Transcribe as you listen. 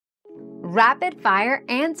Rapid fire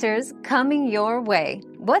answers coming your way.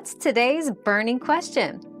 What's today's burning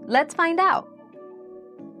question? Let's find out.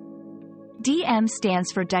 DM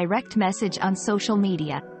stands for direct message on social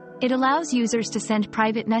media. It allows users to send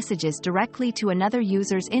private messages directly to another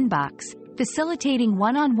user's inbox, facilitating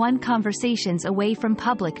one-on-one conversations away from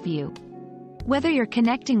public view. Whether you're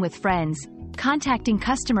connecting with friends, contacting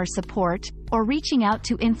customer support, or reaching out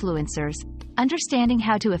to influencers, understanding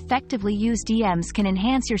how to effectively use DMs can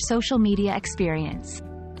enhance your social media experience.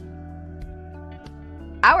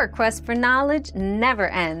 Our quest for knowledge never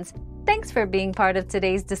ends. Thanks for being part of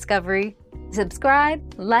today's discovery.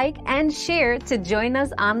 Subscribe, like, and share to join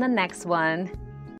us on the next one.